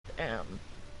Damn.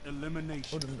 Elimination.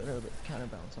 Would have been able to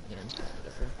counterbalance on the end.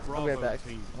 Whatever. Bravo, I'll be right back.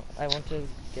 team. I want to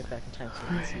get back in time so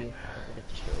we can see if I get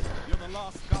destroyed. You're the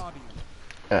last guardian.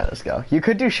 Yeah, let's go. You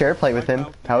could do share play with him.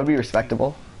 That would be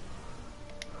respectable.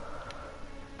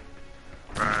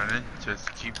 Running,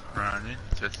 just keep running,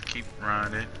 just keep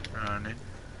running, running.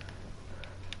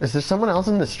 Is there someone else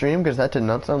in the stream? Because that did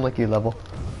not sound like you level.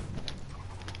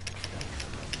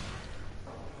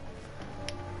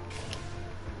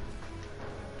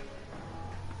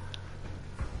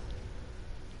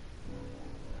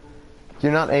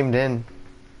 You're not aimed in.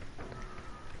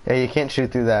 Yeah, you can't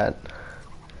shoot through that.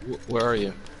 Where are you?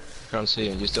 I can't see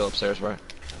you. You still upstairs, right?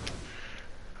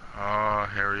 Oh,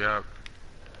 hurry up.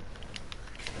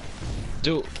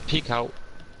 Dude, peek out.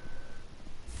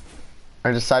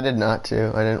 I decided not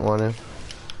to. I didn't want to.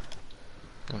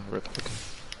 Oh, rip. Okay.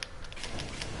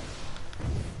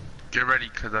 Get ready,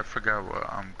 cause I forgot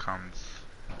what comes.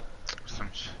 Some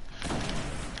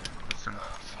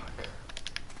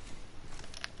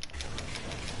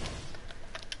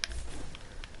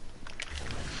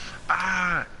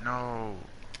Ah, no.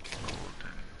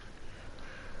 Golden.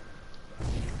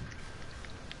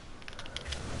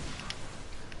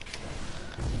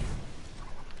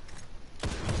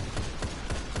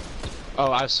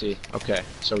 Oh, I see. Okay,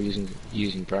 so we're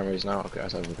using primaries now. Okay, I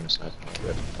thought we were gonna start. Oh,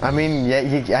 rip. I mean,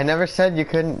 yeah, I never said you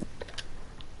couldn't.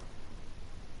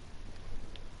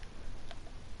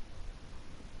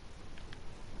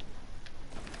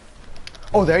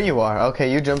 Oh, there you are. Okay,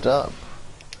 you jumped up.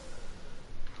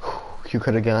 You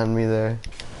could have gotten me there.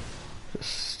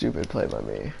 Stupid play by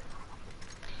me.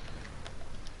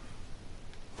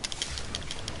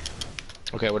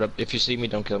 Okay, what up? If you see me,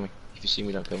 don't kill me. If you see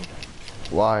me, don't kill me.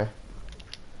 Why?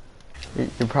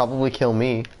 You'd probably kill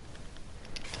me.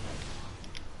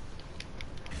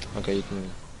 Okay, you can.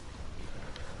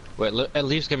 Wait, at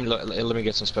least give me. Let me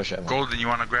get some special ammo. Golden, you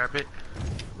wanna grab it?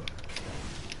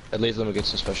 At least let me get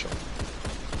some special.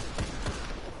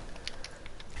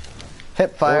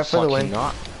 Hip fire Or for the win. fucking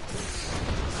not.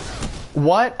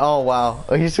 What? Oh wow!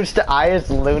 Oh, you switched to I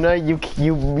as Luna. You kid.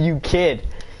 You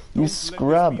Don't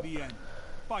scrub. let this be the end.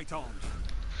 Fight on.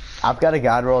 I've got a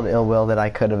God roll and ill will that I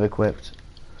could have equipped.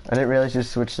 I didn't realize you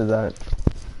switched to that.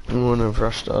 I wouldn't have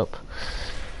rushed up.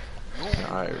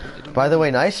 I really didn't. By the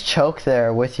way, nice choke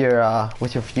there with your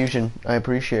fusion. I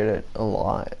appreciate it a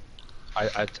lot. I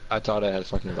thought I had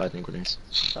fucking lightning grenades.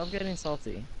 Stop getting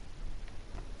salty.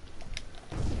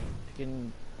 You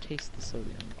can taste the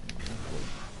sodium.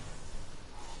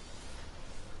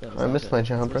 I missed my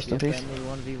jump, rest in peace.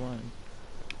 Family 1v1.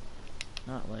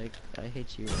 Not like, I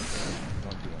hate you.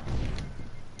 1v1.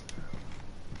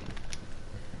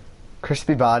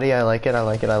 Crispy body, I like it, I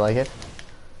like it, I like it.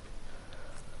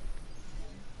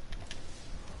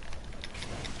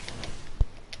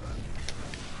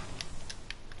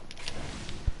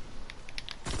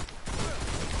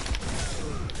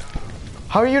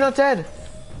 How are you not dead?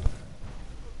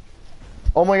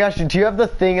 Oh my gosh, do you have the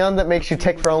thing on that makes you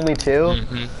tick for only 2?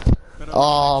 Mm-hmm.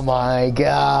 Oh my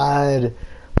god.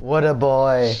 What a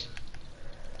boy.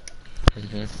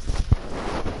 Mm-hmm.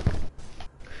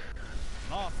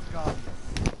 Last guardian.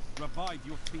 Revive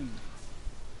your team.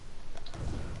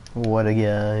 What a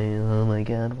guy. Oh my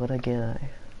god, what a guy.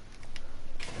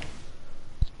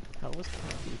 How was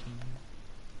Cat beating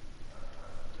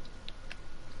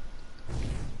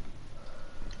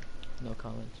you? No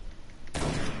comment.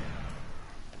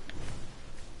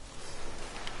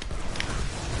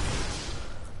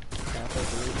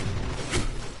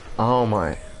 Oh my.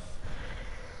 Your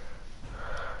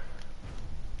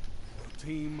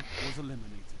team was eliminated.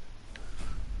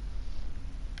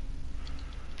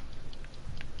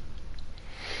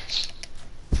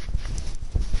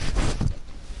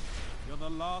 You're the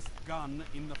last gun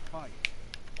in the fight.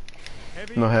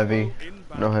 Heavy No heavy. ammo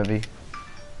inbound. No heavy.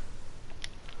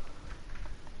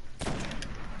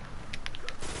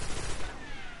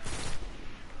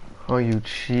 Oh, you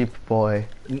cheap boy.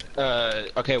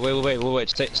 Okay, wait.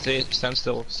 Stand still. Stand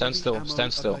still. Stand still.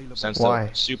 Stand still. Why?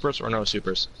 Supers or no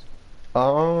supers?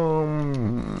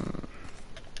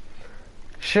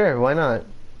 Sure, why not?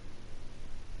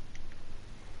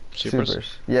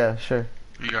 Supers? Yeah, sure.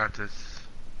 You got this.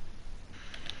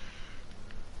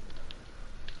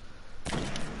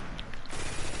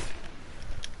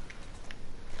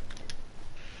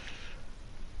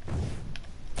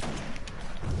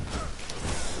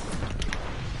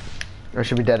 I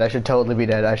should be dead. I should totally be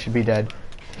dead. I should be dead.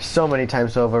 So many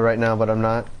times over right now, but I'm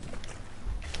not.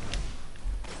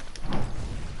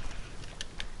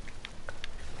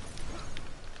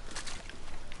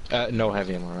 No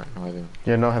heavy ammo, right? No heavy ammo.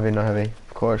 Yeah, no heavy, no heavy.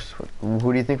 Of course.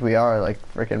 Who do you think we are? Like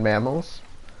freaking mammals?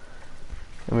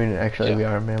 I mean, actually, Yeah. we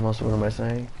are mammals. What am I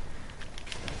saying?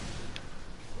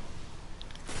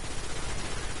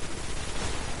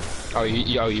 Oh,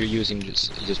 you're using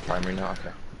just primary now.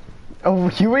 Okay. Oh,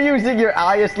 you were using your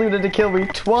Ayas Luna to kill me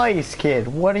twice, kid.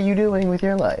 What are you doing with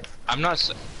your life? I'm not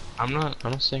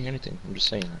saying anything. I'm just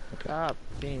saying. Okay. Stop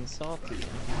being salty.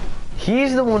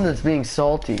 He's the one that's being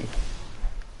salty.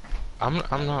 I'm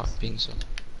not being so.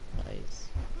 Nice.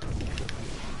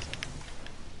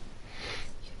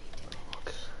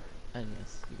 And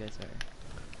yes, you guys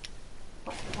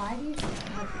are. Why do you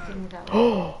have to do that?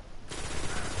 Oh,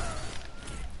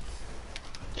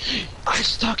 I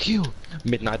stuck you.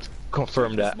 Midnight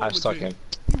confirmed that I stuck him.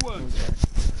 You weren't.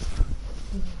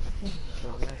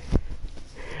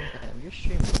 Damn, you're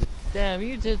streaming. Damn,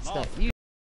 you did stuff. You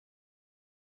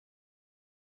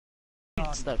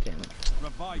stuck him.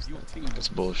 Revive your team. That's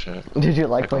bullshit. did you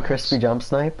like my Nice. crispy jump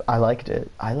snipe? I liked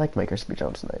it. I liked my crispy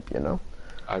jump snipe. You know,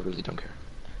 I really don't care.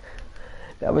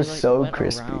 that was You, like, so went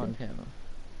crispy. around him.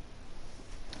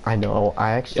 I know.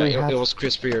 I Yeah, actually it have. was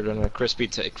crispier than a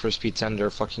crispy tender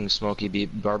fucking smoky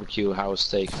barbecue house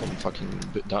steak from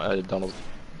fucking Donald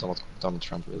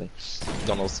Trump, really.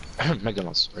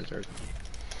 McDonald's, right.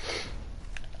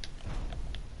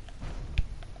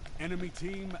 Enemy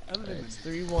team eliminated. It's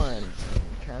 3-1.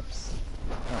 Traps.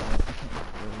 Oh, I can't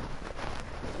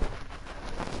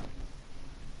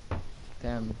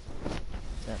really.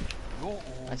 Damn. Your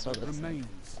I saw orb that snipe.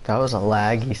 remains. That was a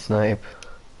laggy snipe.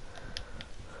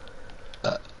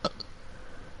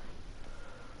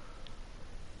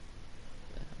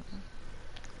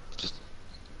 Just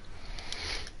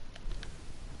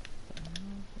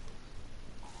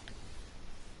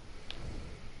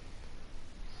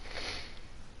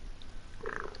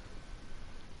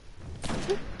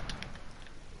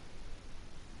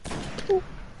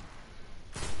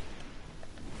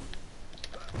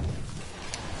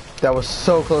That was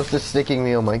so close to sticking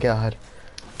me. Oh my god.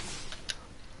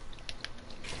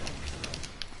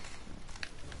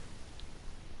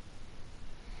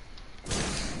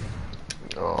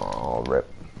 Oh, rip.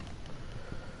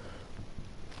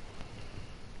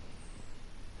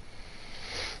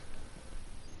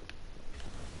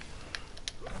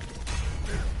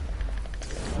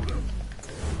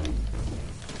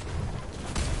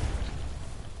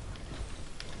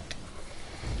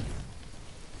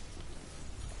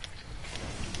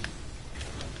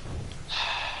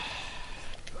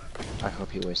 I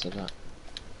hope he wasted that.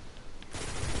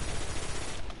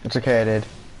 It's okay, I did.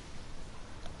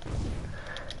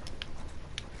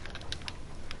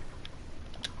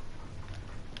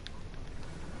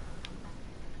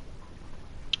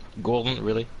 Golden,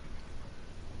 really?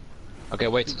 Okay,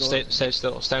 wait. He Stay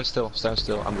still. Stand still.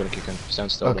 I'm gonna kick him.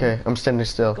 Stand still. Okay, I'm standing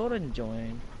still. Go ahead and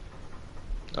join.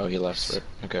 Oh, he left. Right.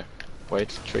 Okay. Wait.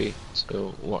 3, 2,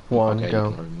 1. One, Okay, go. you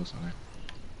can already move on there.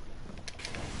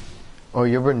 Oh,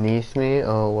 you're beneath me?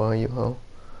 Oh, well, you ho.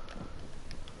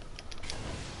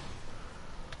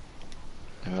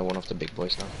 Am I one of the big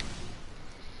boys now?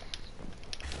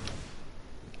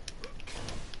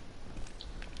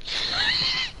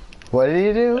 What did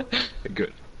you do?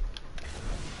 Good.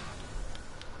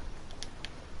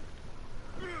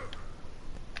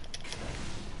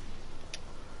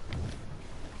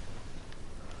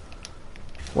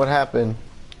 What happened?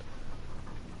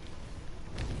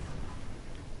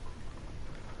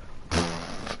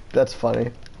 That's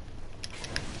funny.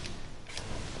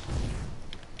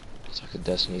 It's like a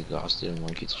Destiny Goss didn't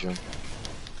want you to jump.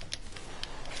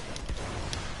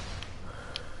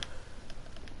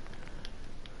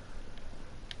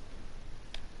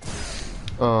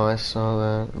 Oh, I saw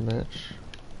that, bitch.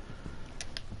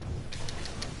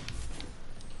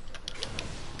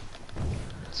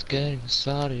 It's getting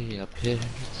sorry up here.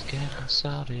 It's getting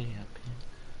sorry up here.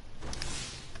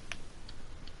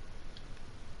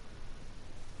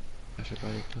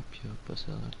 Everybody pop your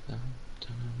pussy like that.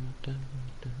 Dun, dun,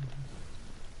 dun.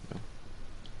 No.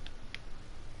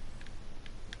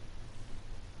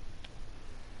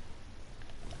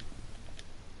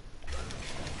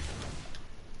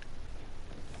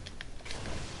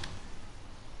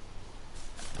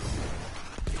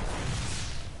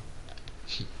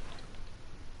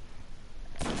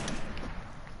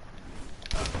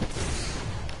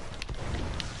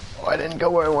 Oh, I didn't go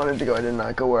where I wanted to go. I did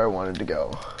not go where I wanted to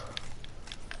go.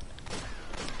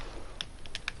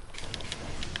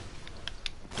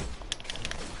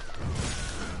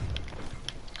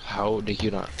 How did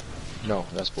you not? No,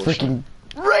 that's bullshit. Freaking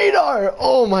radar!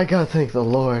 Oh my god, thank the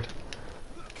Lord.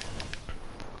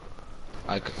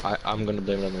 I'm gonna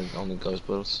blame it on the ghost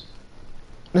builds.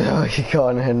 No, you go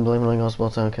on ahead and blame it on Ghost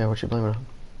Bolts. I don't care what you blame it on.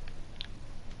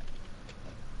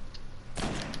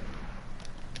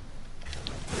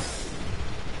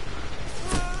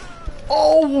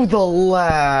 Oh, the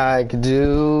lag,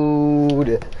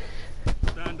 dude.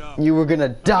 Stand up. You were gonna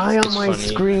die on It's my funny.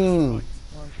 screen.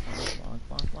 Bonk,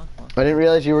 bonk, bonk. I didn't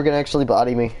realize you were gonna actually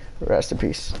body me. Rest in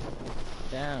peace.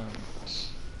 Down.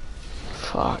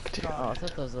 Fuck, dude. Oh, I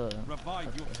thought that was a...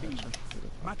 Revive your team.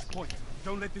 Match point.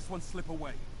 Don't let this one slip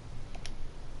away.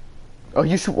 Oh,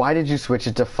 why did you switch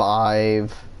it to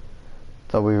 5?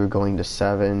 Thought we were going to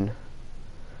 7.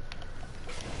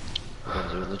 We're gonna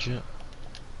do it legit.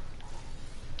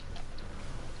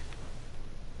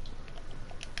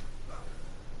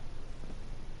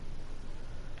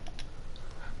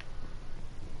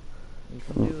 You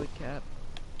can do it, Cap.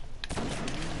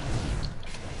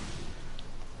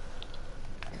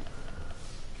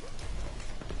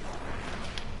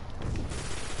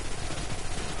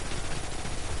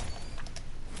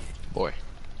 Boy.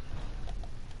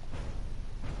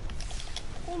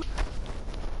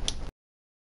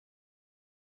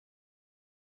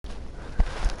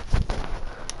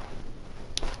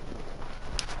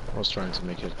 I was trying to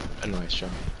make it a nice shot.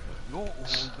 You're all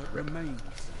that remains.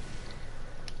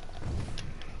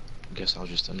 Guess I'll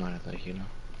just annihilate, you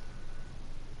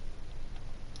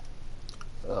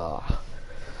know. Ugh.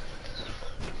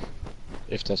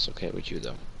 If that's okay with you,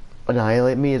 though.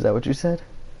 Annihilate me, is that what you said?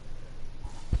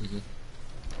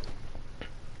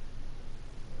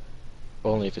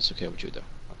 Only if it's okay with you, though.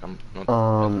 Like, I'm not.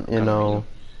 You kinda know, mean.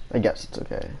 I guess it's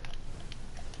okay.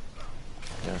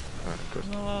 Yeah. Alright, good.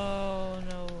 Oh,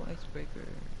 no, icebreaker.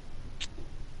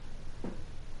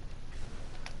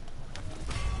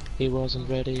 He wasn't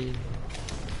ready.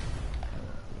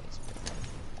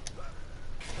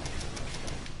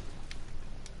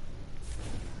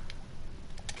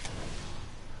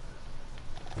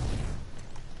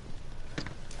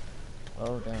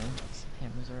 Oh, damn.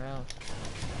 Hammers are out.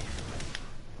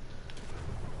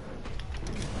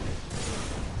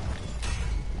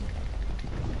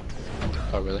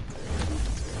 Oh, really?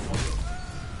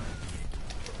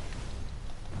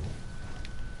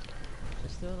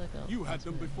 Just throw like a... You had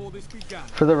them before this began.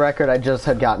 For the record, I just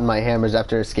had gotten my hammers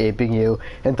after escaping you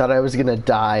and thought I was gonna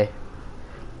die.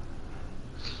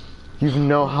 You have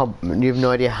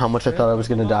no idea how much I thought I was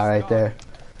gonna die right there.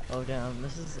 Oh, damn.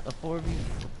 This is a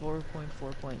 4.4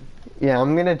 point. Yeah,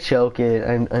 I'm gonna choke it.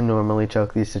 I normally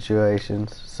choke these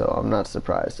situations, so I'm not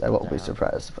surprised. I won't be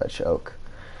surprised if I choke.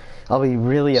 I'll be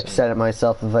really upset at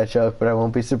myself if I choke, but I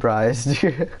won't be surprised.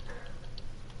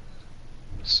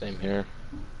 Same here.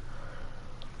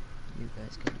 You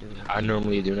guys can do it. I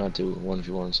normally do not do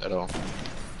 1v1s at all.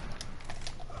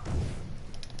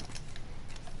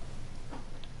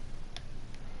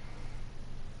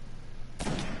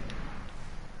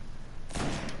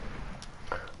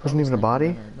 Wasn't even a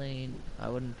body? Lane. I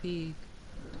wouldn't peek.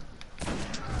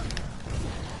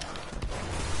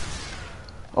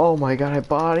 Oh my god, I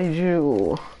bodied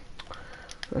you.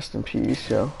 Rest in peace,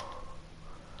 yo.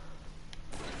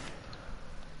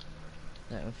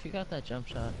 Yeah, if you got that jump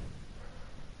shot.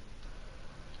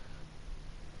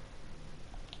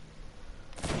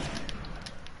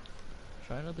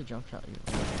 Try another jump shot. You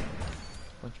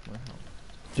bunch more health.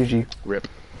 GG. Rip.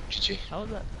 GG. How was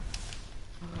that?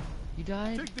 You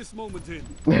died? Take this moment in.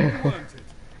 You earned it.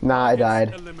 Nah, I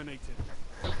died. Eliminated.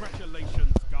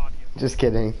 Congratulations, Guardian. Just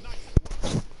kidding.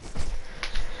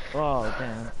 Oh,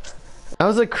 damn. That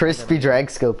was a crispy drag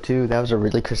scope too. That was a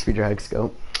really crispy drag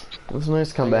scope. It was a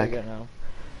nice Oh, you're comeback. good now.